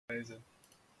Amazing.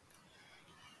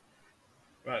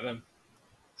 Right then.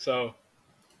 So,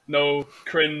 no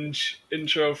cringe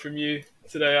intro from you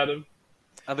today, Adam?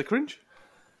 Are they cringe?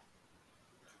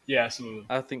 Yeah, some of them.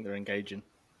 I think they're engaging.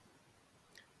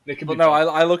 They can But be no, fun.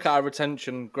 I look at our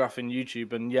retention graph in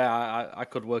YouTube, and yeah, I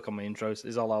could work on my intros,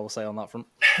 is all I will say on that front.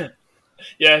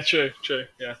 Yeah, true,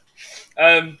 yeah.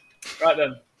 Right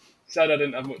then. Said I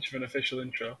didn't have much of an official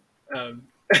intro.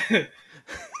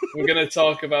 We're going to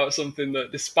talk about something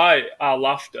that, despite our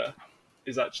laughter,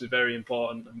 is actually very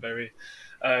important and very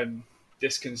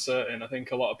disconcerting. I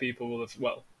think a lot of people will have,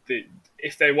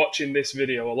 if they're watching this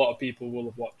video, a lot of people will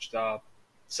have watched our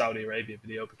Saudi Arabia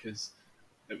video because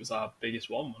it was our biggest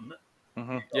one, wasn't it?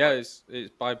 Mm-hmm. Yeah, it's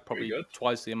by probably good.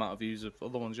 twice the amount of views of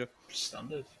other ones, yeah.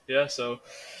 Standard. Yeah, so,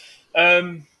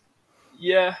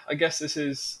 yeah, I guess this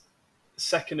is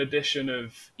second edition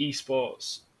of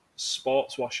Esports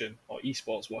sports washing, or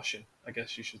esports washing, I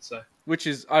guess you should say. Which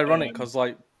is ironic because,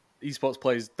 like, esports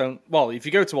players don't... Well, if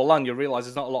you go to a LAN, you'll realise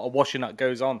there's not a lot of washing that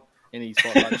goes on in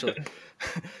esports, actually.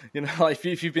 You know, like,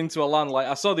 if you've been to a LAN, like,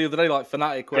 I saw the other day, like,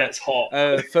 Fnatic, where... Gets hot.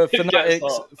 For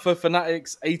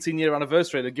Fnatic's 18-year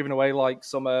anniversary, they're giving away, like,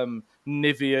 some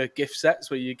Nivea gift sets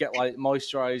where you get, like,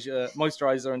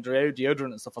 moisturizer and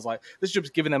deodorant and stuff. I was like, this is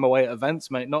just giving them away at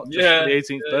events, mate, not just for the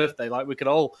 18th birthday. Like, we could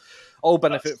all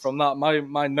benefit from that.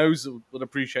 My nose would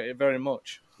appreciate it very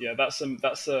much. Yeah, that's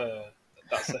a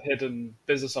hidden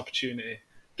business opportunity.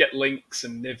 Get Lynx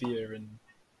and Nivea and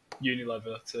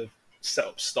Unilever to set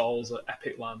up stalls at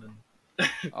Epic LAN and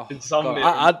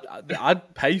God,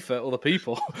 I'd pay for other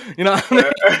people. You know what I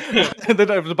mean? They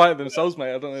don't have to buy it themselves,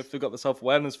 mate. I don't know if they've got the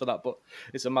self-awareness for that, but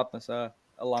it's a madness, a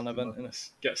LAN event.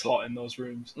 Gets hot in those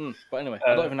rooms. But anyway,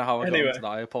 I don't even know how I got into that.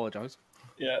 I apologise.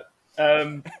 Yeah.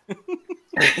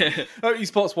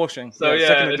 Esports washing. So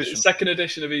yeah, second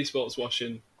edition of esports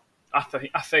washing. I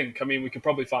think. I mean, we could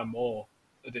probably find more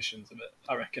editions of it.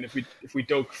 I reckon if we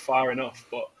dug far enough.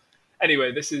 But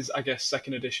anyway, this is, I guess,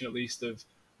 second edition at least of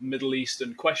Middle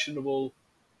Eastern country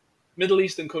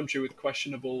with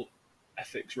questionable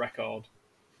ethics record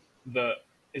that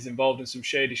is involved in some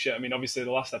shady shit. I mean, obviously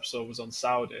the last episode was on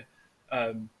Saudi.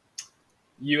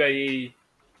 UAE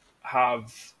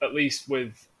have, at least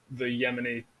with the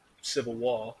Yemeni civil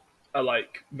war, are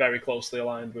like very closely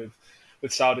aligned with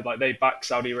Saudi. Like, they back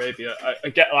Saudi Arabia. I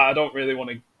get, like, I don't really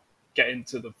want to get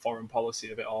into the foreign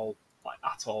policy of it all, like,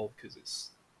 at all, because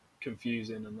it's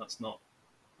confusing and that's not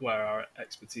where our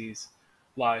expertise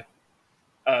lie.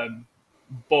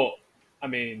 But I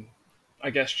mean, I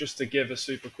guess just to give a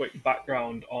super quick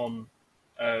background on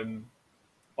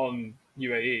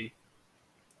UAE.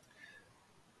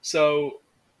 So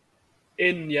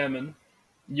in Yemen,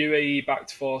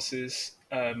 UAE-backed forces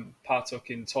partook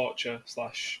in torture /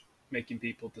 making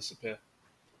people disappear.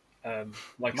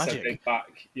 Like magic. I said, they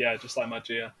back, just like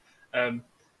Magia. And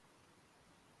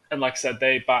like I said,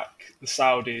 they back the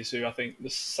Saudis, who I think the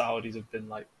Saudis have been,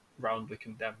 like, roundly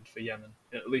condemned for Yemen,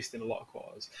 at least in a lot of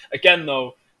quarters. Again,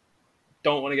 though,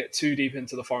 don't want to get too deep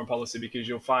into the foreign policy, because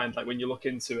you'll find, like, when you look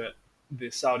into it, the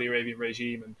Saudi Arabian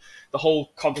regime and the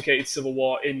whole complicated civil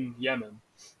war in Yemen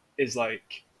is,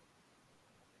 like,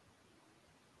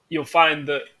 you'll find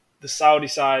that the Saudi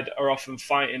side are often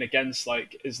fighting against,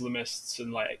 like, Islamists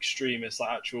and, like, extremists, like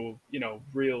actual,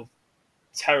 real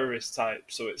terrorist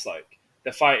types. So it's like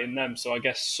they're fighting them. So I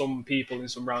guess some people in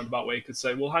some roundabout way could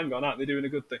say, well, hang on, aren't they doing a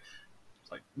good thing?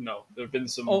 It's like, no, there have been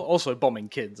some... Also bombing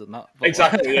kids and that.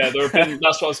 Exactly, yeah. There have been...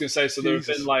 That's what I was going to say. So there have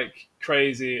been, like,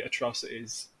 crazy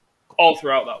atrocities all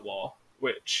throughout that war,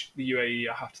 which the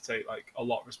UAE have to take, like, a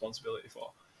lot of responsibility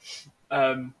for.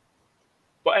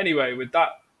 But anyway, with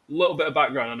that little bit of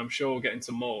background, and I'm sure we'll get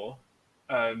into more.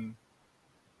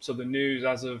 So the news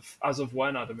as of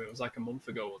when, Adam? It was like a month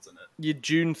ago, wasn't it? Yeah,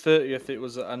 June 30th it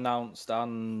was announced,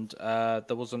 and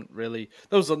there was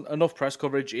enough press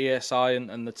coverage.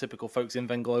 ESI and the typical folks in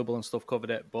Venn Global and stuff covered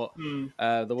it, but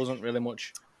there wasn't really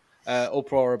much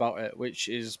uproar about it, which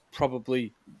is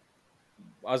probably,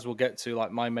 as we'll get to,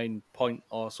 like, my main point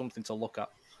or something to look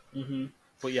at. Mm-hmm.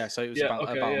 But yeah, so it was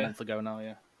about a month ago now.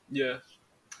 Yeah.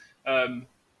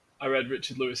 I read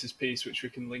Richard Lewis's piece, which we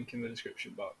can link in the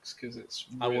description box, because it's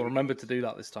really... I will remember to do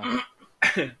that this time.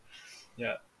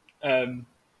 Yeah.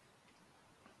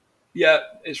 Yeah,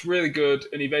 it's really good,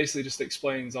 and he basically just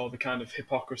explains all the kind of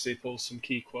hypocrisy, pulls some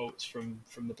key quotes from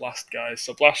the Blast guys.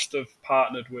 So Blast have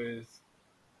partnered with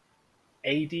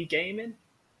AD Gaming?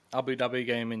 Abu Dhabi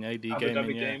Gaming,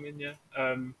 Gaming,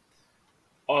 yeah.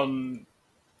 On...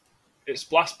 It's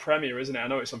Blast Premier, isn't it? I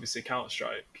know it's obviously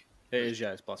Counter-Strike. It is,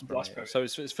 yeah. It's Blast Premier. So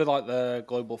it's for, like, the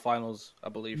global finals, I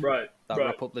believe. Right. That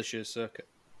wrap up this year's circuit.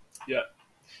 Yeah.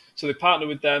 So they partner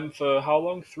with them for how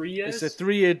long? 3 years? It's a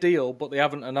 3-year deal, but they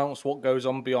haven't announced what goes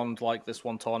on beyond like this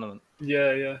one tournament.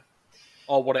 Yeah.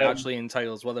 Or what it actually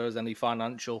entails, whether there's any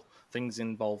financial things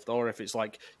involved, or if it's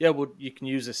like, you can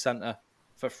use this center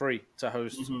for free to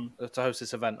host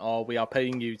this event, or we are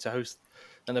paying you to host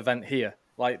an event here.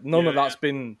 Like none of that's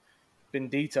been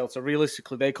detailed. So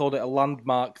realistically, they called it a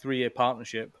landmark 3-year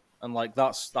partnership, and like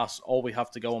that's all we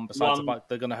have to go on. Besides the fact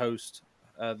they're going to host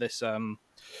this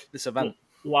event.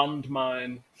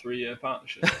 Landmine 3-year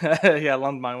partnership. Yeah,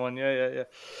 landmine one. Yeah.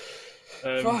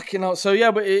 Fucking hell. So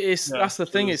yeah, but that's the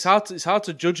thing. It's hard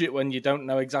to judge it when you don't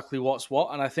know exactly what's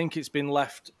what, and I think it's been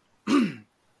left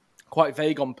quite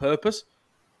vague on purpose.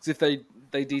 Because if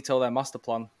they detail their master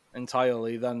plan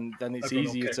entirely, then it's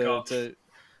easier to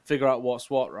figure out what's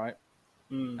what, right?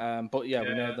 But we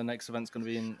know the next event's going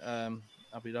to be in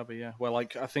Abu Dhabi. Yeah, where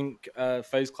like I think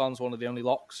FaZe Clan's one of the only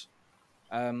locks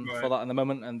for that in the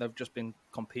moment, and they've just been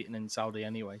competing in Saudi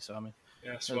anyway. So I mean.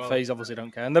 Yes, FaZe obviously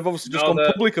don't care, and they've obviously just gone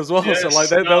public as well. Yes, so like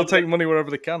they'll take money wherever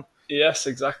they can. Yes,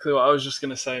 exactly what I was just going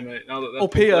to say, mate. Now that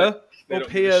up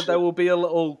here, there will be a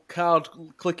little card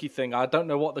clicky thing. I don't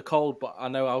know what they're called, but I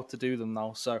know how to do them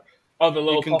now. So the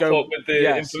little pop up with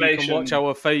the information. You can watch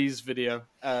our FaZe video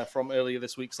from earlier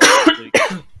this week,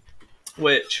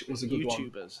 which was a good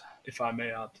YouTubers, one, if I may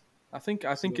add. I think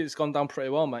it's gone down pretty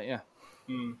well, mate. Yeah.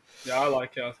 Yeah, I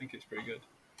like it. I think it's pretty good.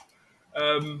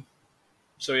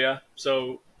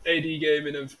 So AD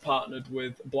Gaming have partnered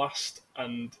with Blast,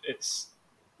 and it's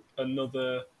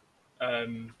another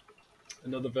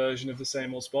version of the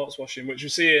same old sports washing, which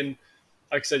you're seeing.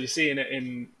 Like I said, you're seeing it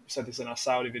in. Said this in our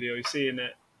Saudi video. You're seeing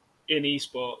it in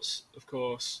esports, of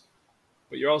course,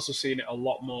 but you're also seeing it a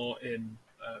lot more in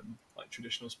like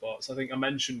traditional sports. I think I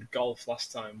mentioned golf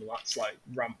last time. Well, that's like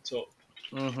ramped up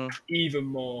even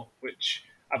more, which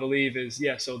I believe is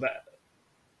so that.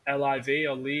 LIV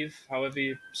or Leave, however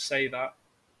you say that.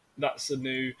 That's a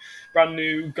brand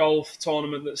new golf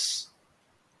tournament that's,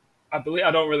 I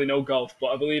don't really know golf,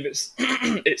 but I believe it's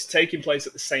it's taking place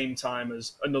at the same time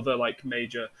as another like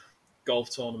major golf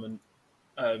tournament,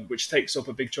 which takes up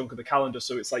a big chunk of the calendar.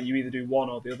 So it's like you either do one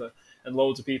or the other, and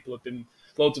loads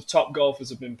of top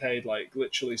golfers have been paid like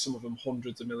literally some of them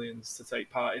hundreds of millions to take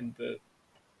part in the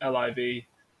LIV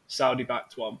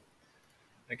Saudi-backed one.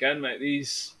 Again, like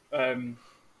these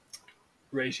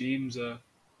regimes are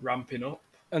ramping up.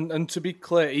 And to be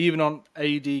clear, even on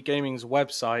AD Gaming's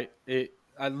website, it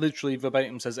literally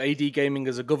verbatim says AD Gaming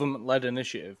is a government-led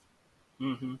initiative.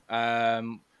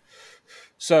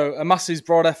 So amasses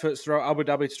broad efforts throughout Abu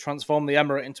Dhabi to transform the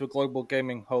Emirate into a global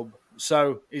gaming hub.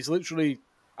 So it's literally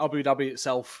Abu Dhabi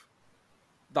itself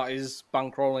that is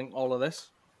bankrolling all of this.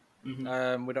 We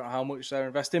don't know how much they're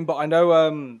investing, but I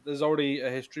know there's already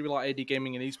a history with like AD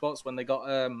Gaming and Esports when they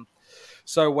got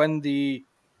so when the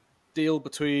deal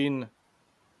between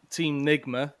Team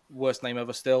Nigma, worst name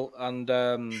ever still, and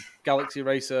Galaxy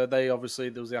Racer, there was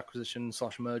the acquisition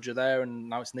 / merger there, and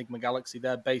now it's Nigma Galaxy.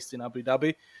 They're based in Abu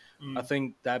Dhabi. I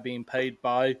think they're being paid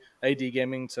by AD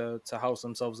Gaming to house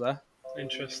themselves there.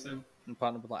 Interesting. And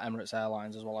partnered with like Emirates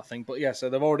Airlines as well, I think. But yeah, so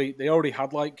they already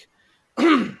had like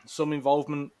some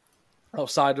involvement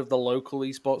outside of the local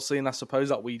esports scene, I suppose,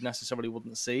 that we necessarily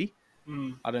wouldn't see.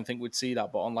 I don't think we'd see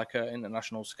that, but on like an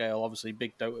international scale, obviously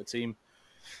big Dota team.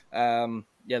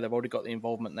 They've already got the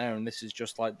involvement there, and this is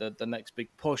just like the next big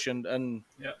push. And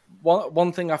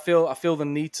one thing I feel the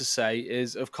need to say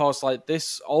is, of course, like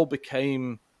this all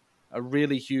became a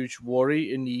really huge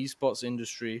worry in the esports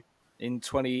industry in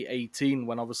 2018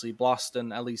 when obviously Blast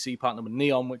and LEC partnered with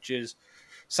Neon, which is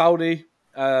Saudi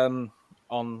on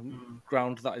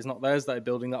ground that is not theirs. They're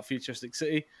building that futuristic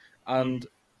city, and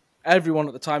everyone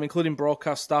at the time, including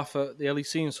broadcast staff at the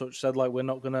LEC and such, said like we're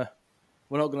not gonna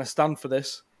stand for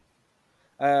this.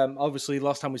 Obviously,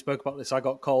 last time we spoke about this, I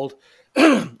got called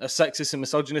a sexist and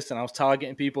misogynist, and I was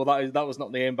targeting people. That was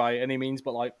not the aim by any means,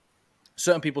 but like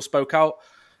certain people spoke out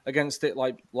against it,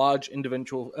 like large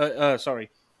influential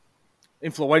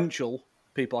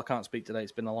people. I can't speak today.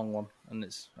 It's been a long one, and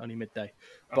it's only midday.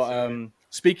 But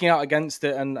speaking out against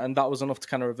it, and that was enough to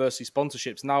kind of reverse these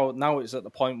sponsorships. Now it's at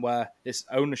the point where it's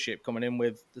ownership coming in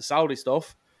with the Saudi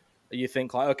stuff. You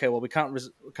think like, okay, well, we can't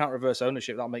reverse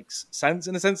ownership. That makes sense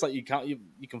in a sense. Like you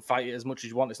can fight it as much as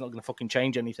you want. It's not going to fucking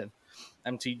change anything.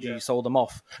 MTG sold them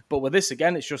off, but with this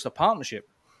again, it's just a partnership.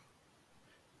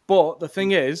 But the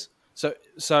thing is,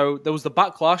 so there was the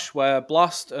backlash where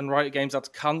Blast and Riot Games had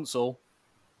to cancel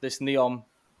this Neon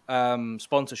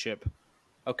sponsorship.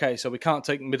 Okay, so we can't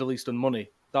take Middle Eastern money.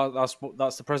 That's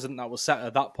the precedent that was set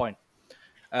at that point.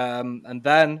 And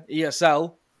then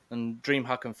ESL and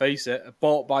DreamHack and Face It are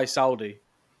bought by Saudi.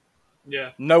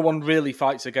 Yeah. No one really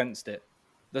fights against it.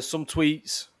 There's some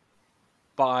tweets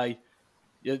by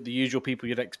the usual people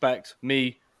you'd expect,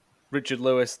 me, Richard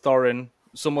Lewis, Thorin,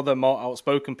 some other more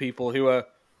outspoken people who are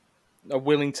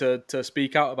willing to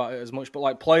speak out about it as much. But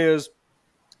like players,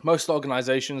 most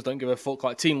organizations don't give a fuck.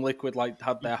 Like Team Liquid, like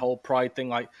had their whole pride thing,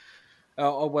 like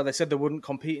where they said they wouldn't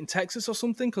compete in Texas or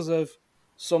something because of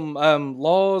some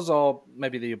laws or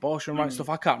maybe the abortion rights stuff.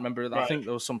 I can't remember. I think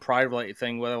there was some pride related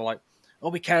thing where they were like, "Oh,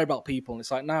 we care about people," and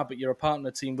it's like, "Nah, but you're a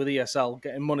partner team with ESL,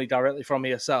 getting money directly from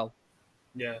ESL."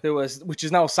 Yeah. Which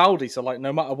is now Saudi, so like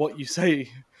no matter what you say,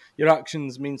 your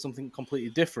actions mean something completely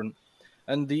different.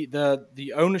 And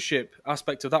the ownership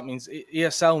aspect of that means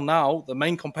ESL now, the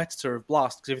main competitor of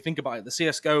Blast, because if you think about it, the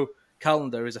CSGO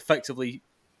calendar is effectively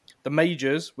the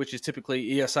majors, which is typically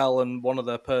ESL and one of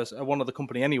the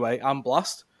company anyway, and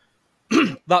Blast.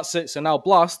 That's it. So now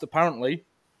Blast, apparently,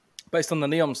 based on the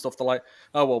Neon stuff, they're like,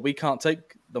 oh well, we can't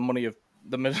take the money of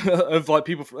of like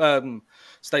people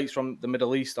states from the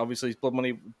Middle East. Obviously, it's blood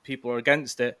money. People are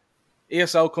against it.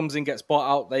 ESL comes in, gets bought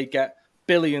out. They get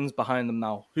billions behind them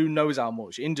now. Who knows how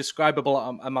much? Indescribable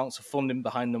amounts of funding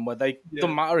behind them. Where they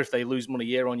don't matter if they lose money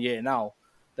year on year now.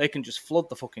 They can just flood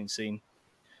the fucking scene.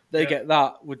 They get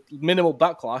that with minimal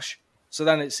backlash. So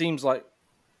then it seems like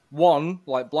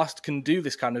like Blast can do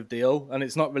this kind of deal and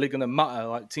it's not really going to matter.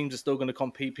 Like teams are still going to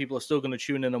compete. People are still going to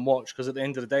tune in and watch because at the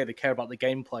end of the day, they care about the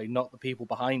gameplay, not the people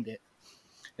behind it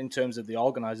in terms of the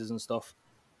organizers and stuff.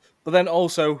 But then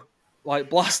also like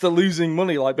Blast are losing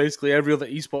money like basically every other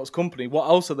esports company. What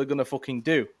else are they going to fucking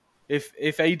do?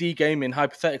 If AD Gaming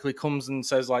hypothetically comes and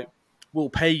says like, we'll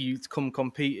pay you to come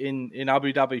compete in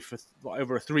Abu Dhabi for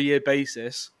over a 3-year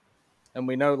basis, and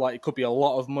we know like it could be a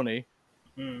lot of money.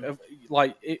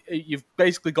 Like you've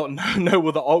basically got no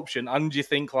other option, and you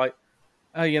think like,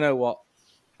 oh, you know what?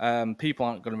 People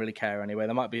aren't going to really care anyway.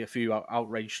 There might be a few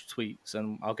outraged tweets,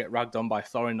 and I'll get ragged on by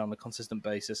Thorin on a consistent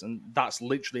basis, and that's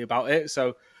literally about it.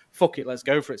 So fuck it, let's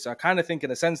go for it. So I kind of think,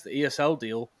 in a sense, the ESL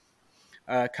deal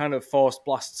kind of forced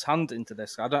Blast's hand into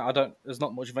this. I don't. There's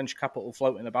not much venture capital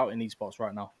floating about in esports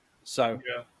right now. So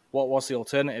what's the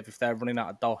alternative if they're running out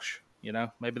of dosh? You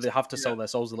know, maybe they have to sell their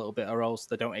souls a little bit, or else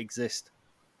they don't exist.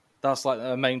 That's like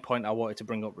the main point I wanted to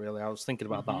bring up, really. I was thinking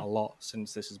about that a lot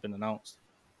since this has been announced.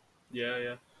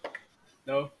 Yeah.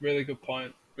 No, really good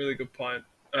point. Really good point.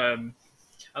 And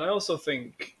I also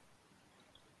think,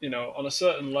 on a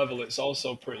certain level, it's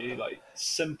also pretty like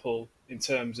simple in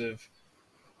terms of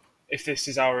if this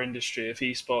is our industry, if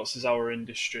esports is our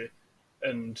industry,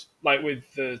 and like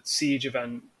with the Siege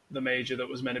event, the major that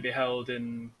was meant to be held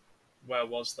in, where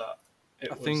was that?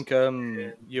 I think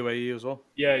UAE as well.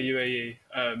 Yeah, UAE.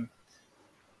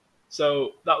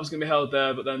 So that was going to be held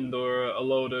there, but then there were a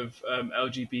load of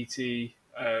LGBT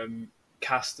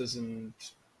casters and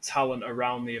talent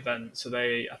around the event. So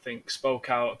they, I think, spoke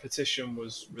out. A petition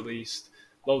was released.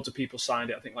 Loads of people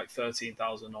signed it. I think like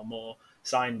 13,000 or more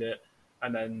signed it.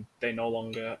 And then they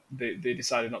they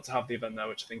decided not to have the event there,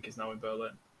 which I think is now in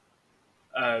Berlin.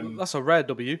 That's a rare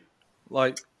W.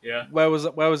 Like, where was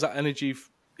that Energy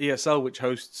ESL, which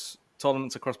hosts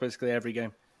tournaments across basically every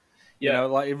game? You know,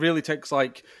 like it really takes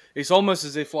like, it's almost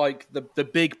as if like the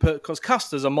big, because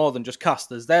casters are more than just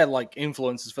casters. They're like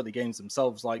influencers for the games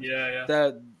themselves. Like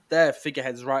they're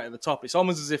figureheads right at the top. It's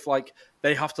almost as if like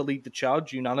they have to lead the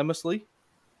charge unanimously.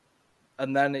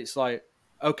 And then it's like,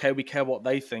 okay, we care what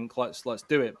they think. Let's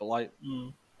do it. But like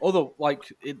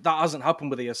that hasn't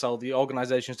happened with ESL. The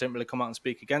organizations didn't really come out and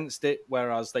speak against it,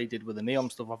 whereas they did with the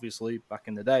Neon stuff, obviously back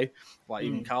in the day. Like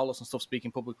even Carlos and stuff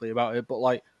speaking publicly about it. But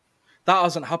like, that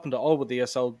hasn't happened at all with the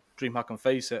ESL DreamHack and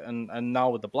Face It, and now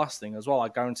with the Blast thing as well. I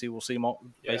guarantee we'll see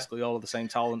basically all of the same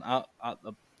talent at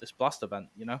this Blast event,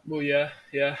 you know? Well, yeah.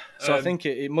 So I think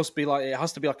it must be like, it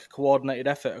has to be like a coordinated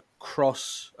effort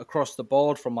across the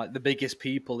board from like the biggest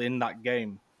people in that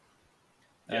game.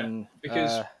 And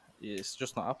because it's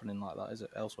just not happening like that, is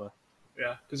it, elsewhere?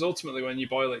 Yeah, because ultimately when you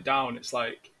boil it down, it's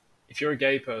like, if you're a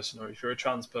gay person or if you're a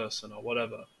trans person or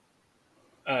whatever,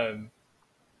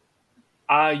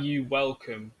 are you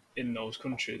welcome in those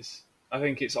countries? I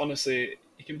think it's honestly,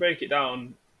 you can break it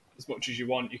down as much as you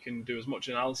want. You can do as much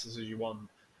analysis as you want.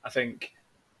 I think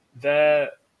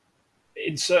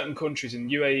in certain countries, in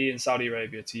UAE and Saudi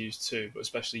Arabia to use two, but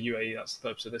especially UAE, that's the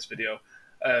purpose of this video,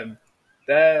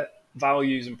 their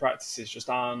values and practices just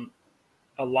aren't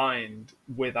aligned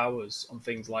with ours on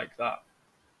things like that.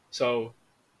 So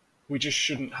we just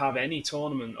shouldn't have any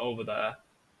tournament over there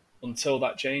until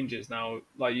that changes. Now,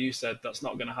 like you said, that's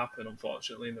not going to happen,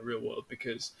 unfortunately, in the real world,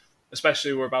 because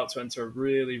especially we're about to enter a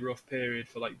really rough period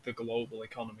for like the global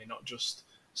economy, not just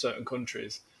certain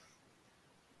countries.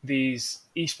 these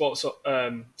esports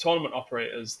tournament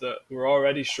operators that were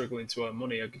already struggling to earn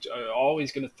money are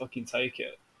always going to fucking take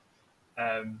it.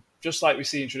 Just like we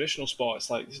see in traditional sports,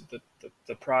 like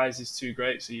the prize is too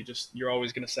great, so you're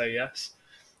always going to say yes.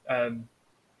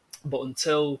 But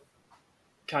until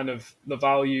kind of the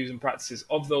values and practices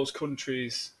of those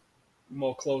countries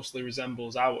more closely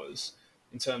resembles ours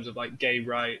in terms of like gay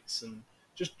rights and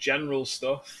just general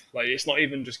stuff. Like it's not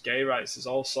even just gay rights; there's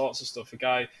all sorts of stuff. A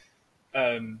guy,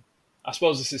 I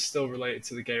suppose this is still related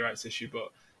to the gay rights issue,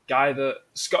 but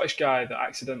Scottish guy that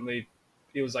accidentally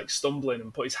he was like stumbling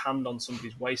and put his hand on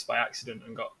somebody's waist by accident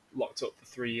and got locked up for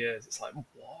 3 years. It's like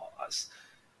what?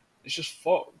 It's just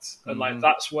fucked. And like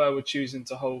that's where we're choosing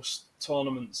to host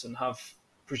tournaments and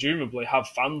presumably have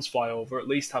fans fly over, at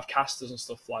least have casters and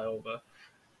stuff fly over.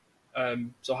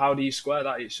 So how do you square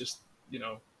that? It's just,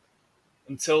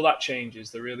 until that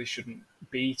changes, there really shouldn't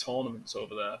be tournaments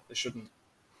over there. There shouldn't.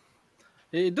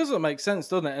 It doesn't make sense,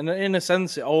 doesn't it? And in a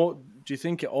sense, do you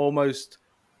think it almost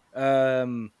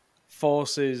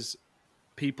forces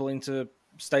people into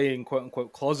staying quote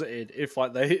unquote closeted if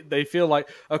like they feel like,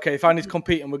 okay, if I need to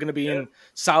compete and we're going to be in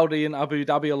Saudi and Abu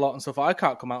Dhabi a lot and stuff, I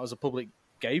can't come out as a public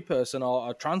gay person or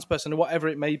a trans person or whatever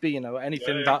it may be,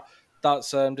 anything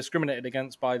that's discriminated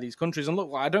against by these countries. And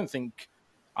look, I don't think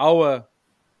our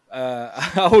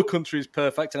country is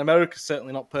perfect, and America's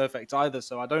certainly not perfect either.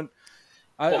 So I don't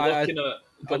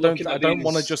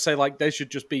want to just say like they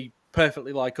should just be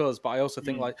perfectly like us, but I also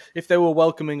think like if they were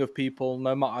welcoming of people,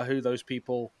 no matter who those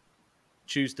people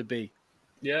choose to be,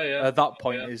 at that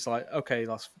point is like, okay,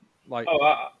 that's like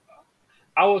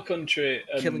our country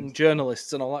and killing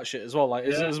journalists and all that shit as well. Like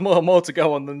there's more to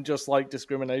go on than just like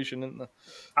discrimination, isn't there?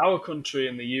 Our country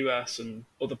and the US and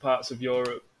other parts of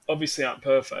Europe obviously aren't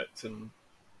perfect and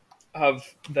have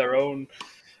their own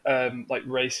like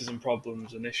racism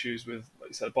problems and issues with, like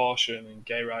you said, abortion and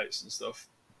gay rights and stuff.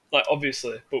 Like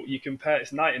obviously, but you compare,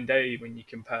 it's night and day when you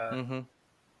compare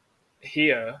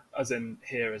here as in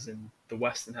the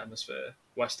Western Hemisphere,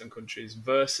 Western countries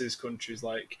versus countries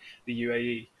like the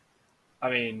UAE. I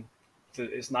mean,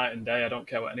 it's night and day. I don't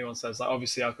care what anyone says. Like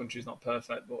obviously, our country is not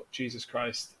perfect, but Jesus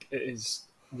Christ, it is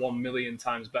 1,000,000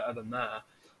 times better than there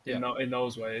in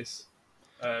those ways.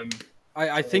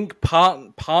 I think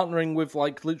partnering with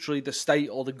like literally the state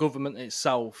or the government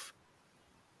itself,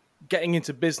 getting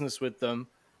into business with them.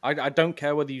 I don't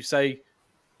care whether you say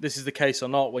this is the case or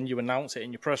not when you announce it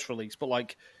in your press release, but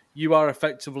like you are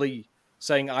effectively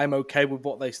saying I'm okay with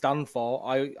what they stand for.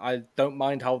 I don't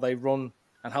mind how they run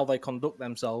and how they conduct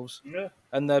themselves. Yeah.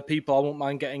 And they're people I won't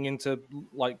mind getting into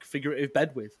like figurative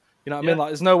bed with. You know what I mean? Like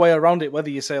there's no way around it, whether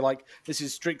you say like this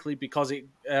is strictly because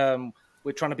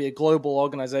we're trying to be a global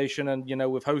organization and,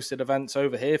 we've hosted events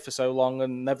over here for so long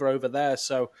and never over there.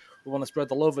 So we want to spread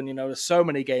the love. And, there's so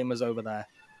many gamers over there.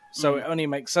 So it only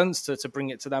makes sense to bring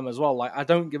it to them as well. Like, I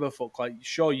don't give a fuck. Like,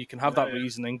 sure, you can have that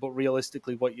reasoning, but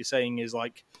realistically what you're saying is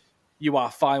like, you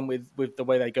are fine with the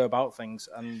way they go about things.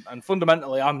 And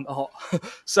fundamentally, I'm not.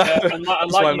 So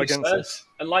that's why I'm against this.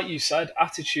 And like you said,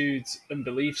 attitudes and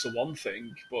beliefs are one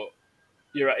thing, but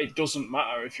it doesn't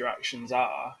matter if your actions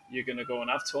are. You're going to go and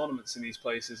have tournaments in these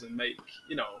places and make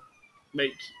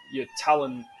your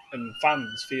talent and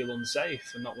fans feel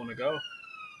unsafe and not want to go.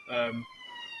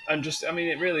 And just, I mean,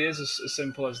 it really is as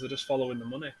simple as they're just following the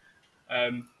money.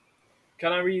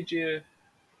 Can I read you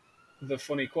the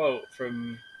funny quote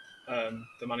from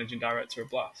the managing director of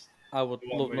Blast? I would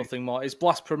love nothing more. Is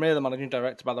Blast Premier the managing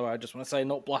director, by the way? I just want to say,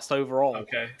 not Blast overall.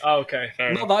 Okay. Oh, okay.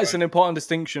 Fair enough. Not that it's an important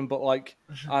distinction, but like,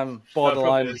 I'm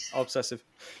borderline obsessive.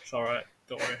 It's all right.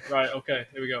 Don't worry. Right. Okay.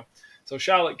 Here we go. So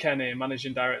Charlotte Kenny,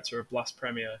 managing director of Blast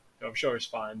Premier, who I'm sure is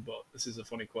fine, but this is a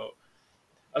funny quote.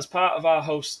 As part of our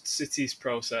host cities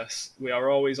process, we are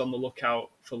always on the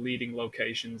lookout for leading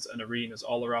locations and arenas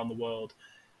all around the world.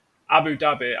 Abu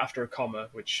Dhabi, after a comma,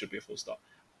 which should be a full stop.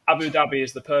 Abu Dhabi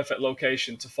is the perfect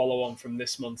location to follow on from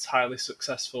this month's highly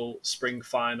successful spring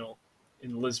final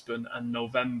in Lisbon and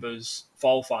November's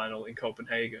fall final in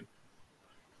Copenhagen.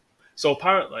 So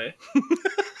apparently,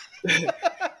 the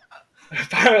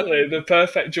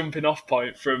perfect jumping off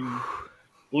point from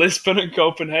Lisbon and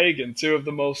Copenhagen, two of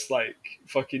the most like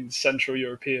fucking Central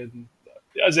European,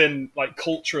 as in like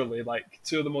culturally, like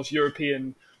two of the most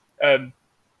European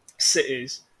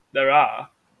cities there are.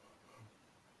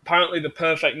 Apparently, the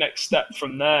perfect next step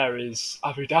from there is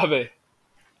Abu Dhabi,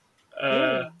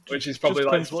 which is probably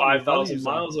like 5,000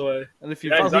 miles away. And if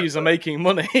your values are making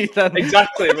money, then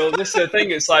exactly. Well, this is the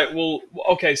thing. It's like, well,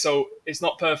 okay, so it's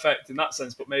not perfect in that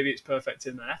sense, but maybe it's perfect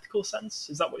in an ethical sense.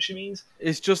 Is that what she means?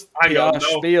 It's just PR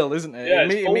spiel, isn't it? Yeah,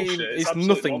 it's bullshit. It's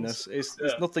nothingness. It's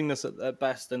nothingness at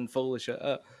best and foolish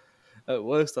at. at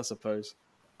worst, I suppose.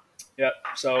 Yeah,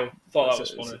 so thought that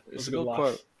was funny. It was a good laugh.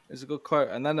 Quote. It's a good quote.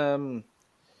 And then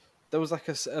there was like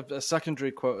a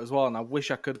secondary quote as well, and I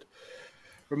wish I could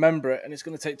remember it, and it's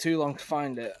going to take too long to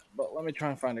find it. But let me try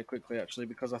and find it quickly, actually,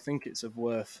 because I think it's of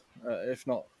worth, if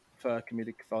not for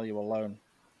comedic value alone.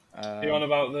 You're on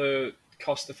about the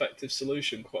cost-effective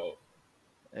solution quote?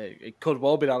 It could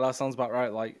well be that. That sounds about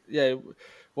right. Like, yeah,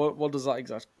 what does that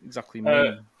exactly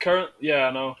mean? Yeah,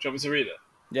 I know. Do you want me to read it?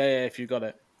 Yeah, if you got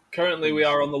it. Currently, please. We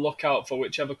are on the lookout for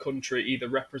whichever country either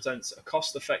represents a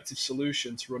cost-effective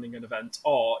solution to running an event,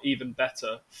 or even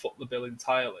better, foot the bill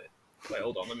entirely. Wait,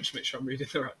 hold on. Let me just make sure I'm reading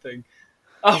the right thing.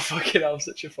 Oh, fucking hell, I'm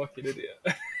such a fucking idiot.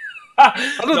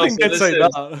 I don't think they'd say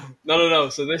that. No.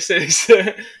 So this is...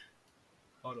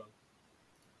 Hold on.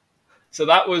 So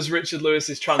that was Richard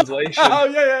Lewis's translation. Oh,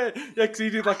 yeah, because he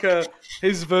did like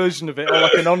his version of it, or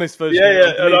like an honest version of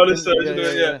it. Yeah, an honest version of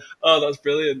it, yeah. Oh, that's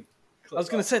brilliant. I was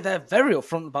going to say, they're very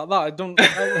upfront about that. I don't...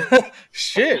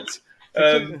 Shit.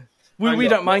 We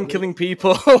don't mind killing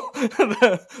people.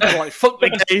 Like, fuck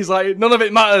the gays, like, none of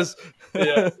it matters.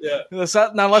 Yeah.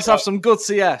 Now let's have some good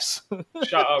CS.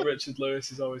 Shout out Richard Lewis,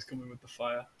 he's always coming with the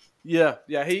fire. Yeah,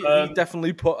 he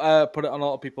definitely put it on a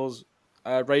lot of people's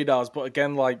radars. But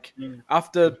again, like,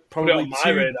 after probably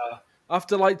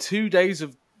after like 2 days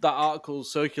of that article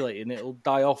circulating, it'll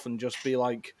die off and just be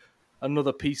like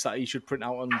another piece that he should print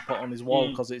out and put on his wall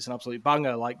because it's an absolute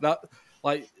banger. Like that,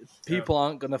 like people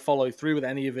aren't going to follow through with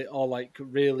any of it or like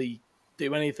really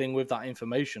do anything with that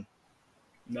information.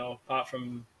 No, apart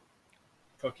from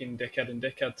fucking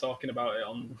dickhead talking about it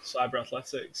on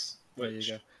Cyberathletics. There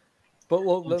you go. But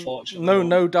well,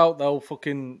 no doubt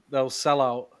they'll sell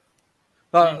out.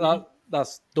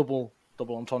 That's double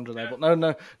entendre there. But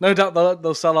no doubt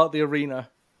they'll sell out the arena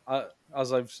as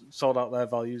they've sold out their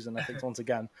values and ethics once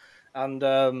again. And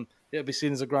it'll be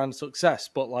seen as a grand success.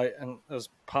 But like, and as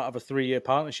part of a 3-year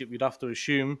partnership, you'd have to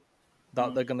assume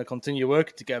that they're going to continue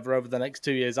working together over the next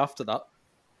 2 years after that.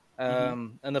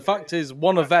 And the fact is,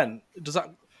 one event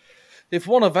if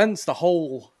one event's the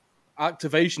whole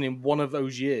activation in one of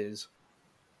those years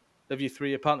of your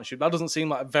 3-year partnership, that doesn't seem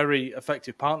like a very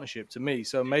effective partnership to me.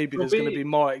 So maybe there's going to be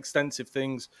more extensive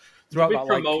things throughout that.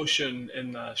 Promotion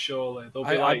in there, surely. There'll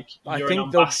be you're an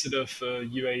ambassador for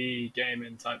UAE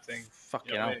gaming type thing.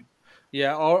 Fucking hell.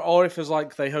 Yeah, or if there's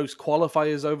like they host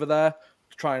qualifiers over there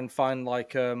to try and find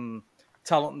like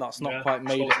talent that's not quite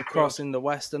made it across in the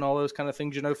West and all those kind of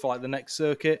things, for like the next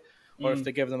circuit, or if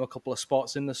they give them a couple of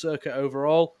spots in the circuit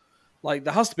overall. Like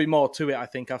there has to be more to it, I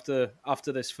think, after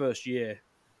this first year.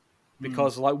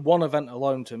 Because like one event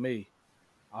alone to me,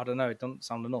 I don't know, it doesn't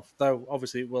sound enough. Though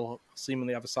obviously it will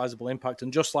seemingly have a sizable impact.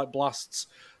 And just like Blast's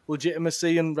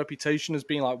legitimacy and reputation as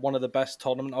being like one of the best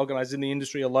tournament organisers in the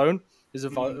industry alone is a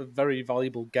very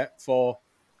valuable get for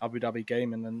Abu Dhabi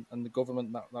Gaming and the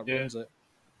government that runs it.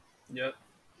 Yeah,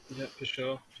 for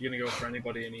sure. If you're going to go for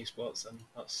anybody in esports, then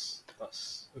that's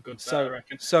a good bet, I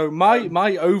reckon. So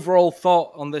my overall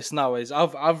thought on this now is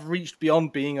I've reached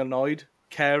beyond being annoyed,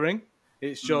 caring.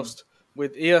 It's just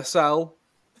with ESL,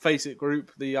 Faceit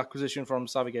Group, the acquisition from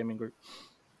Savvy Gaming Group,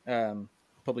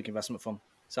 Public Investment Fund,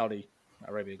 Saudi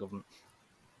Arabia government,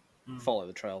 follow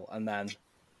the trail. And then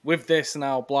with this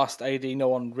now, Blast, AD, no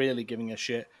one really giving a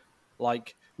shit.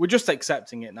 Like, we're just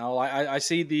accepting it now. Like, I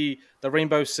see the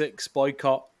Rainbow Six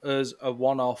boycott as a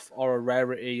one-off or a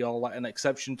rarity or like an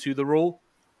exception to the rule.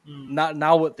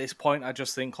 Now at this point, I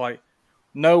just think like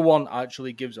no one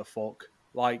actually gives a fuck.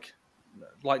 Like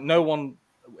no one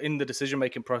in the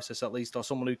decision-making process, at least, or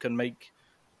someone who can make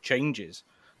changes.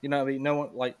 You know what I mean? No one,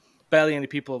 like, barely any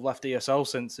people have left ESL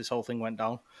since this whole thing went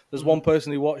down. There's one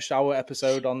person who watched our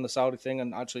episode on the Saudi thing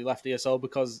and actually left ESL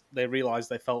because they realised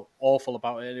they felt awful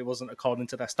about it and it wasn't according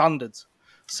to their standards.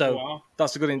 So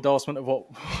that's a good endorsement of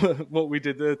what we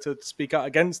did there to speak out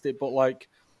against it. But, like,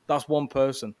 that's one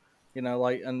person,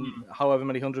 and however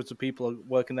many hundreds of people are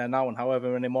working there now and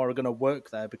however many more are going to work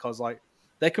there because, like,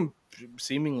 they can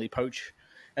seemingly poach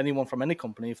anyone from any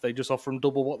company if they just offer them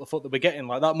double what the fuck they were getting.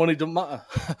 Like, that money doesn't matter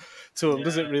to them,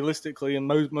 does it, realistically? And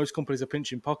most companies are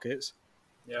pinching pockets.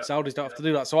 Yeah. Saudis don't have to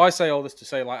do that. So I say all this to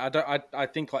say, like, I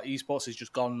think like esports is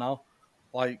just gone now.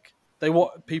 Like,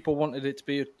 people wanted it to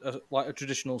be a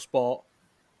traditional sport,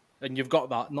 and you've got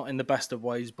that, not in the best of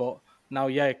ways, but now,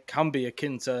 it can be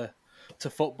akin to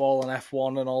football and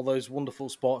F1 and all those wonderful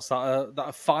sports that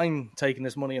are fine taking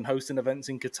this money and hosting events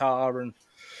in Qatar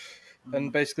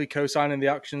and basically co-signing the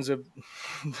actions of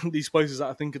these places that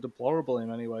I think are deplorable in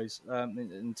many ways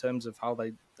in terms of how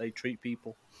they treat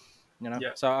people.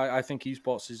 So I think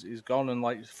esports is gone, and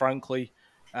like frankly,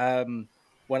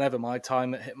 whenever my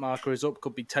time at Hitmarker is up,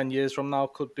 could be 10 years from now,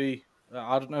 could be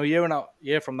I don't know, a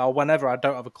year from now, whenever, I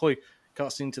don't have a clue.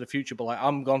 Can't see into the future, but like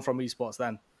I'm gone from esports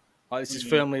then. Like this is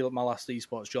firmly my last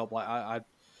esports job. Like I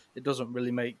it doesn't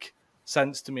really make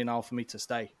sense to me now for me to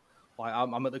stay. Like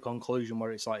I'm at the conclusion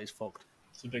where it's like it's fucked.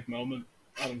 It's a big moment.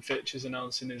 Adam Fitch is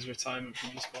announcing his retirement from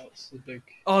esports. It's a big.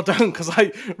 Oh, don't, because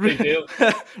like big deal.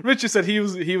 Richard said he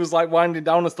was like winding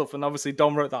down and stuff, and obviously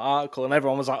Dom wrote that article, and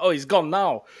everyone was like, "Oh, he's gone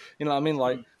now." You know what I mean?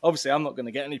 Like, obviously, I'm not going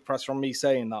to get any press from me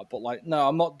saying that, but like, no,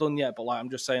 I'm not done yet. But like, I'm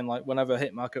just saying, like, whenever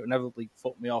Hitmarker inevitably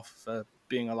fucked me off for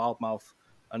being a loudmouth,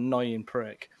 annoying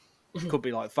prick. It could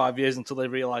be like 5 years until they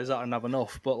realise that and have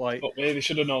enough. But like, maybe they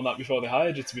should have known that before they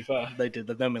hired you. To be fair, they did.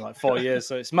 They've known me like 4 years,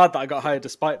 so it's mad that I got hired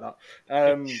despite that.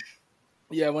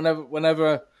 Yeah,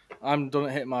 whenever I'm done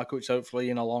at Hitmarker, which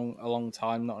hopefully in a long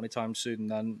time, not anytime soon,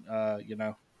 then you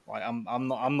know, like I'm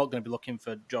not going to be looking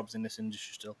for jobs in this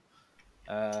industry still.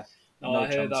 No, I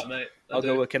hear that, mate. I'll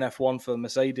go work in F1 for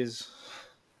Mercedes.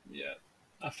 Yeah,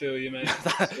 I feel you, mate.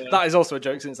 That is also a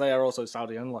joke since they are also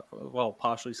Saudi owned, like, well,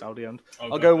 partially Saudi owned.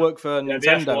 I'll go work for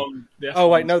Nintendo. The F1 oh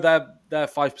wait, no, they're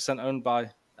 5% owned by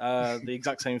the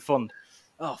exact same fund.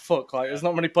 Oh fuck! Like, there's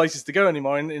not many places to go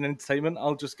anymore in entertainment.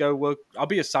 I'll just go work. I'll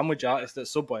be a sandwich artist at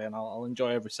Subway, and I'll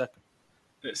enjoy every second.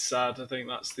 It's sad. I think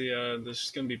that's the. There's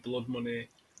just going to be blood money. I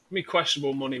mean,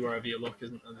 questionable money wherever you look,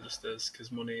 isn't there? There just is,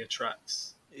 because money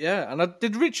attracts. Yeah, and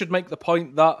did Richard make the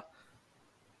point that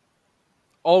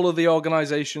all of the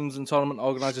organisations and tournament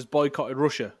organisers boycotted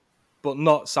Russia, but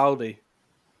not Saudi?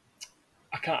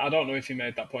 I don't know if he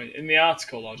made that point in the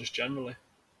article or just generally.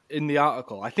 In the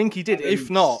article, I think he did. If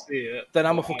not, then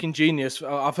I'm a fucking genius.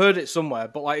 I've heard it somewhere,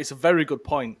 but like, it's a very good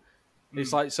point.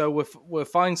 It's like, so we're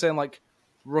fine saying like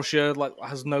Russia like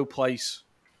has no place,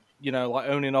 you know, like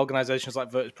owning organizations like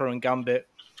Virtus Pro and Gambit.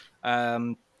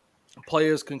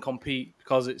 Players can compete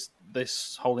because it's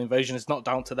this whole invasion is not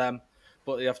down to them,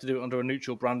 but they have to do it under a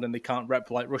neutral brand and they can't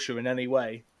rep like Russia in any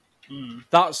way.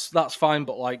 That's fine,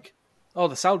 but like, oh,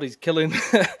 the Saudis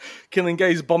killing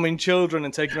gays, bombing children,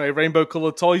 and taking away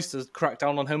rainbow-coloured toys to crack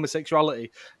down on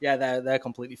homosexuality. Yeah, they're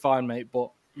completely fine, mate.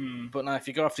 But now, if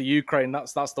you go after Ukraine,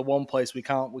 that's the one place we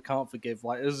can't forgive.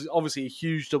 Like, there's obviously a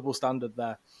huge double standard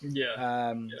there.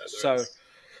 Yeah. So,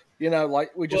 you know,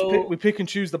 like we just we pick and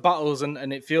choose the battles,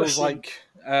 and it feels like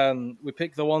we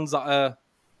pick the ones that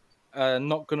are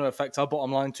not going to affect our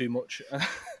bottom line too much,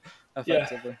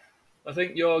 effectively. Yeah. I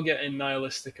think you're getting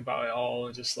nihilistic about it all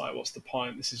and just like, what's the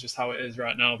point? This is just how it is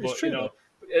right now. But, true, you know,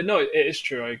 no, it is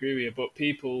true. I agree with you. But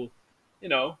people, you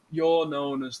know, you're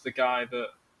known as the guy that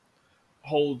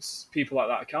holds people like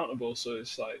that accountable. So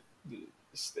it's like,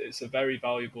 it's a very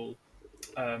valuable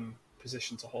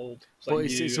position to hold. But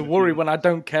it's a worry when I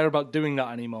don't care about doing that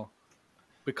anymore.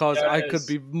 Because I could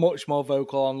be much more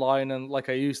vocal online and like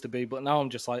I used to be. But now I'm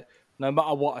just like, no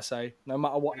matter what I say, no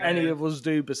matter what any of us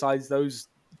do besides those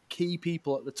key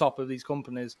people at the top of these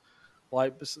companies,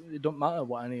 like, it don't matter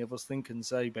what any of us think and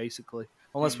say, basically,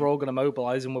 unless we're all going to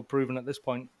mobilize, and we're proven at this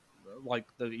point, like,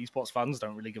 the esports fans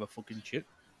don't really give a fucking shit.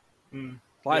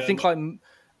 I think, like,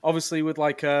 obviously with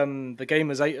like the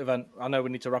Gamers 8 event, I know we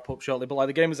need to wrap up shortly, but like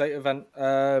the Gamers 8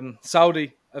 event,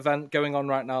 Saudi event going on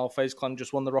right now, FaZe Clan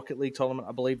just won the Rocket League tournament.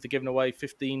 I believe they're giving away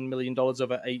 $15 million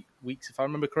over 8 weeks, if I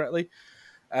remember correctly.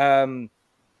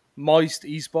 Moist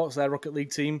Esports, their Rocket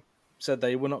League team, said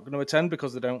they were not going to attend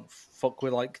because they don't fuck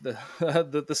with like the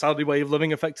Saudi way of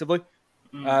living, effectively,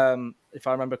 if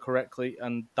I remember correctly.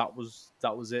 And that was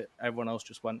it. Everyone else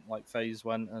just went, like FaZe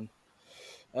went and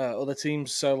other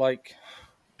teams. So like,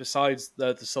 besides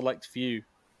the select few,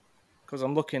 because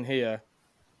I'm looking here,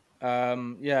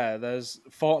 there's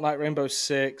Fortnite, Rainbow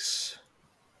Six,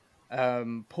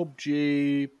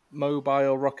 PUBG,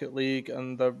 Mobile, Rocket League,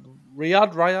 and the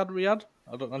Riyadh.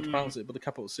 I don't know how to pronounce it, but the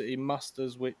capital city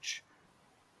Masters, which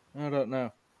I don't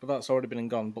know, but that's already been and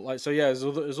gone. But like, so yeah,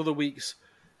 there's other weeks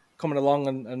coming along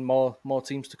and more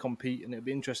teams to compete, and it'd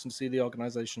be interesting to see the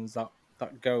organisations that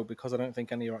go, because I don't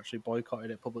think any are actually boycotted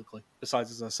it publicly.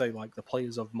 Besides, as I say, like the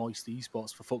players of Moist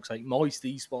Esports, for fuck's sake, Moist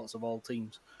Esports of all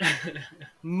teams,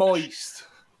 Moist,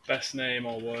 best name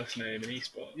or worst name in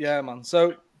esports. Yeah, man.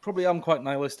 So probably I'm quite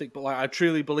nihilistic, but like I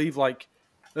truly believe like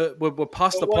we're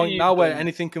past the point now where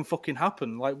anything can fucking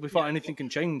happen. Like before anything can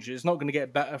change, it's not going to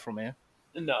get better from here.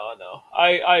 No,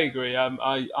 I agree.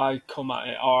 I come at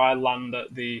it, or I land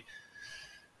at the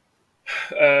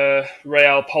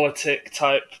realpolitik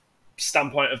type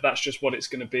standpoint of that's just what it's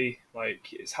going to be.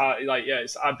 Like, it's hard. Like, yeah,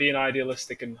 it's being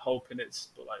idealistic and hoping it's,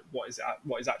 but like, what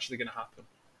is actually going to happen?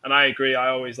 And I agree. I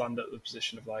always land at the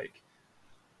position of like,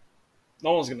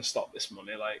 no one's going to stop this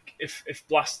money. Like, if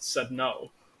Blast said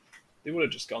no, they would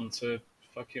have just gone to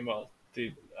fucking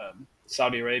the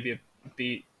Saudi Arabia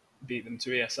beat beat them to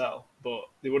ESL, but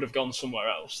they would have gone somewhere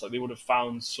else. Like they would have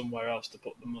found somewhere else to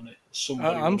put the money.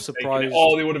 Somebody I'm would have taken it, surprised.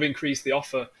 or they would have increased the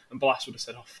offer, and Blast would have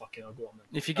said, "Oh fucking, I'll go on then."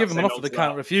 If you give them an offer, they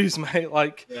can't refuse, mate.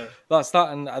 Like that's that,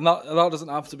 and that doesn't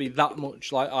have to be that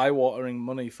much like eye-watering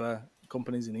money for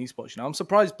companies in esports. You know, I'm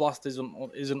surprised Blast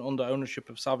isn't under ownership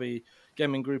of Savvy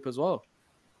Gaming Group as well.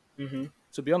 Mm-hmm.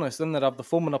 To be honest, then they'd have the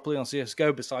full monopoly on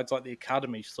CS:GO besides like the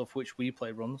academy stuff which we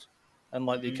play runs, and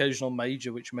like the occasional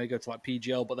major which may go to like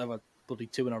PGL, but they've had bloody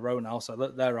 2 in a row now, so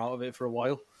they're out of it for a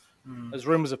while. There's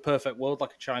rumours of Perfect World,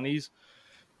 like a Chinese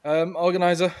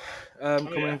organizer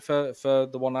coming for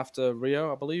the one after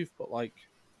Rio, I believe. But like,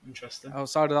 interesting.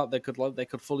 Outside of that, they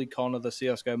could fully corner the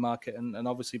CS:GO market, and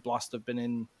obviously Blast have been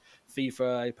in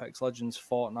FIFA, Apex Legends,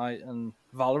 Fortnite, and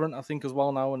Valorant, I think, as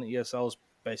well now, and ESL's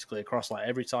basically across like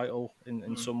every title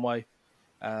in some way.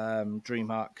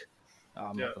 DreamHack,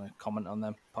 I'm not going to comment on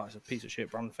them. It's a piece of shit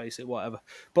brand, face it, whatever.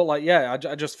 But like, I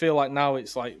just feel like now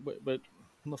it's like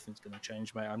nothing's going to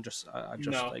change, mate. I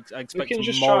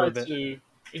expect more of it.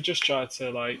 We just try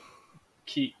to like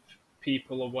keep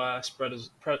people aware,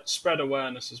 spread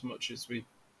awareness as much as we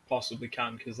possibly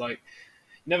can, because like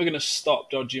you're never going to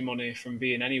stop dodgy money from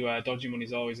being anywhere. Dodgy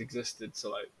money's always existed, so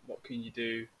like what can you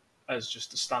do as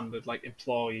just a standard like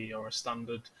employee or a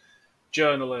standard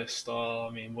journalist? Or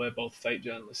I mean, we're both fake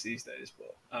journalists these days,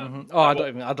 but I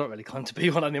don't really claim to be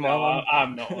one anymore. No,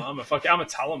 I'm not. I'm a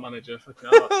talent manager.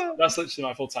 That's literally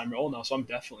my full-time role now, so I'm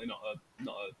definitely not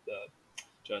a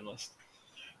journalist.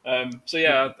 So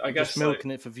yeah, I guess just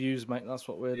milking it for views, mate. That's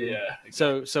what we're doing. Yeah.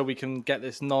 Exactly. So we can get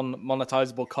this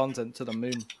non-monetizable content to the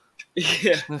moon.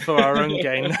 Yeah. For our own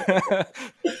gain.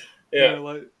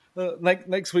 Yeah.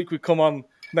 Next week we come on.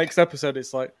 Next episode,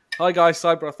 it's like, hi guys,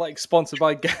 Cyberathletics sponsored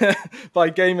by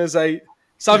Gamers8,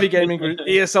 Savvy Gaming Group,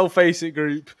 ESL Faceit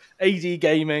Group, AD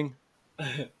Gaming,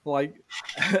 like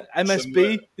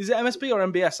MSB. Is it MSB or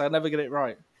MBS? I never get it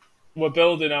right. We're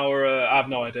building our. I have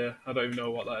no idea. I don't even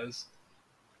know what that is.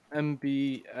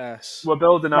 MBS. We're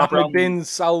building our Mohammed bin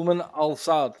Salman Al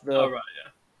Saad, the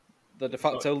de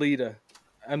facto leader.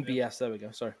 MBS. There we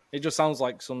go. Sorry, it just sounds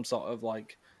like some sort of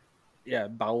like,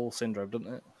 bowel syndrome,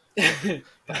 doesn't it?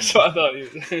 That's what I thought you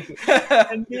were saying.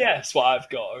 MBS, what I've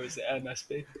got, or is it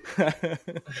MSB?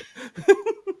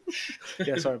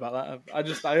 Yeah, sorry about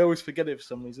that. I always forget it for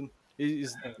some reason.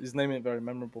 His name ain't very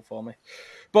memorable for me.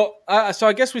 But so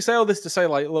I guess we say all this to say,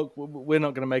 like, look, we're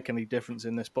not going to make any difference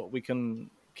in this, but we can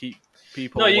keep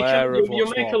people aware of what's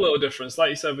you'll make a little difference.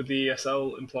 Like you said with the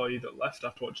ESL employee that left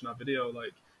after watching that video,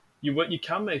 like you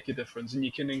can make a difference, and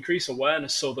you can increase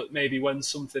awareness so that maybe when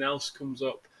something else comes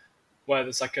up where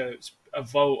there's like a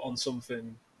vote on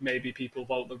something, maybe people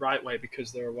vote the right way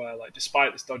because they're aware, like,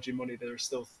 despite this dodgy money, there are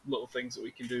still little things that we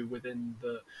can do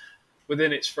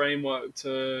within its framework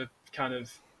to kind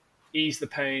of ease the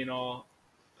pain or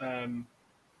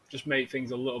just make things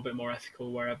a little bit more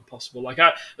ethical wherever possible. Like,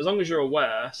 as long as you're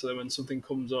aware, so that when something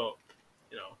comes up,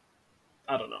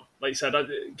 I don't know. Like you said,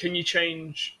 can you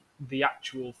change the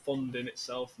actual funding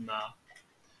itself? Nah,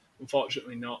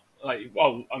 unfortunately not. Like,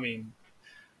 well, I mean,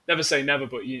 never say never,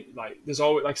 but there's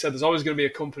always, like I said, there's always going to be a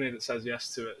company that says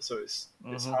yes to it. So it's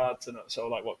hard to know. So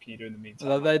like, what can you do in the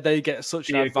meantime? They get such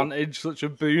an advantage, such a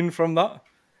boon from that.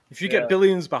 If you get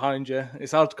billions behind you,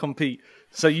 it's hard to compete.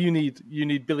 So you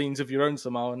need billions of your own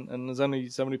somehow, and there's only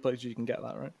so many places you can get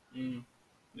that, right?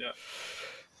 Yeah.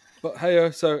 But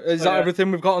hey, so is that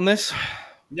everything we've got on this?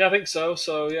 Yeah, I think so.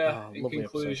 So yeah, in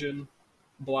conclusion, episode.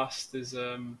 Blast has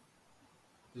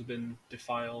been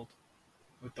defiled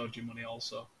with dodgy money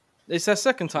also. It's their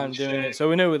second time doing it, so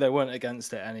we knew they weren't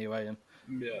against it anyway. And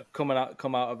come out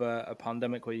of a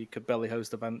pandemic where you could barely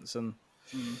host events and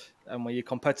where your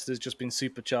competitors just been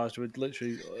supercharged with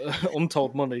literally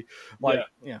untold money. Like,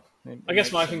 I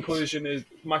guess my conclusion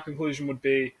would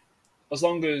be, as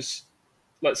long as,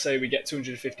 let's say we get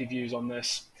 250 views on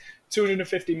this,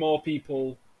 250 more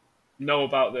people know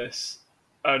about this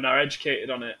and are educated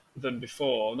on it than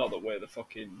before. Not that we're the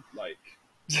fucking, like,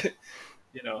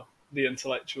 the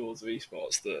intellectuals of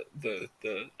esports,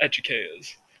 the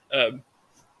educators.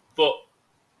 But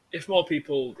if more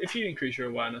people, if you increase your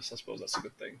awareness, I suppose that's a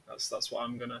good thing. That's what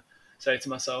I'm gonna say to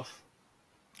myself.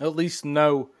 At least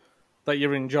know that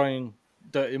you're enjoying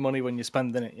dirty money when you're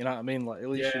spending it. You know what I mean? Like, at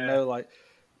least you know, like,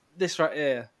 this right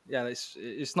here. Yeah,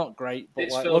 it's not great, but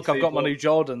it's like, filthy, look, I've got my new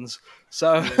Jordans,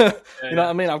 so you know what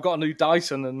I mean. I've got a new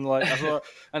Dyson, and like,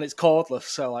 and it's cordless.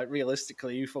 So like,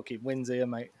 realistically, you fucking wins here,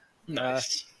 mate.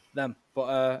 Nice. Them,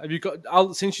 but have you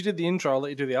got? Since you did the intro, I'll let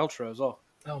you do the outro as well.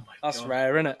 Oh my god, that's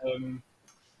rare, isn't it?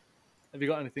 Have you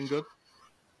got anything good?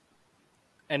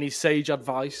 Any sage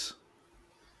advice?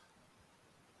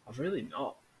 I've really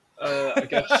not. I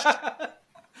guess.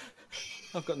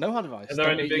 I've got no advice. Are there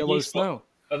any big yellow esports? snow?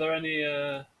 Are there any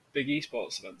big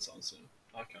esports events on soon?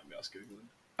 I can't be asked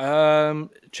googling.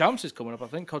 Champs is coming up, I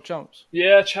think. COD Champs.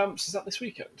 Yeah, Champs is that this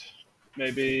weekend.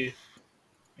 Maybe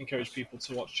encourage people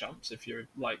to watch Champs if you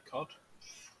like COD.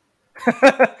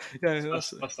 Yeah,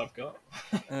 that's the best I've got.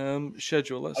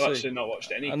 Schedule. Let's I've see. actually not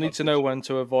watched any. I need to know when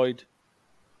to avoid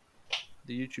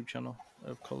the YouTube channel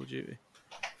of Call of Duty.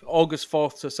 August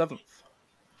 4th to 7th.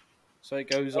 So it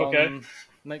goes on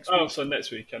next week. Oh, so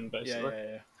next weekend, basically.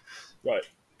 Yeah. Right.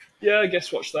 Yeah, I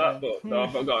guess watch that. But no,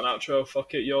 I've not got an outro.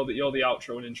 Fuck it. You're the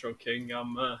outro and intro king.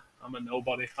 I'm a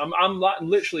nobody. I'm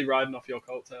literally riding off your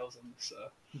coattails on this.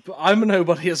 But I'm a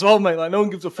nobody as well, mate. Like no one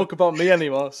gives a fuck about me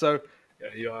anymore. So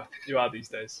yeah, you are these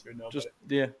days. You're a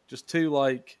nobody. Just two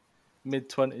like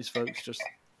mid-20s folks just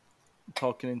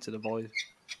talking into the void.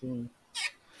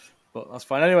 But that's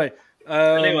fine. Anyway,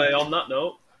 on that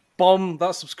note, bomb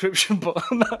that subscription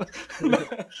button.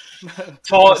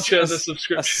 Torture the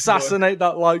subscription. Assassinate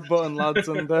that like button, lads,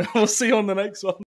 and we'll see you on the next one.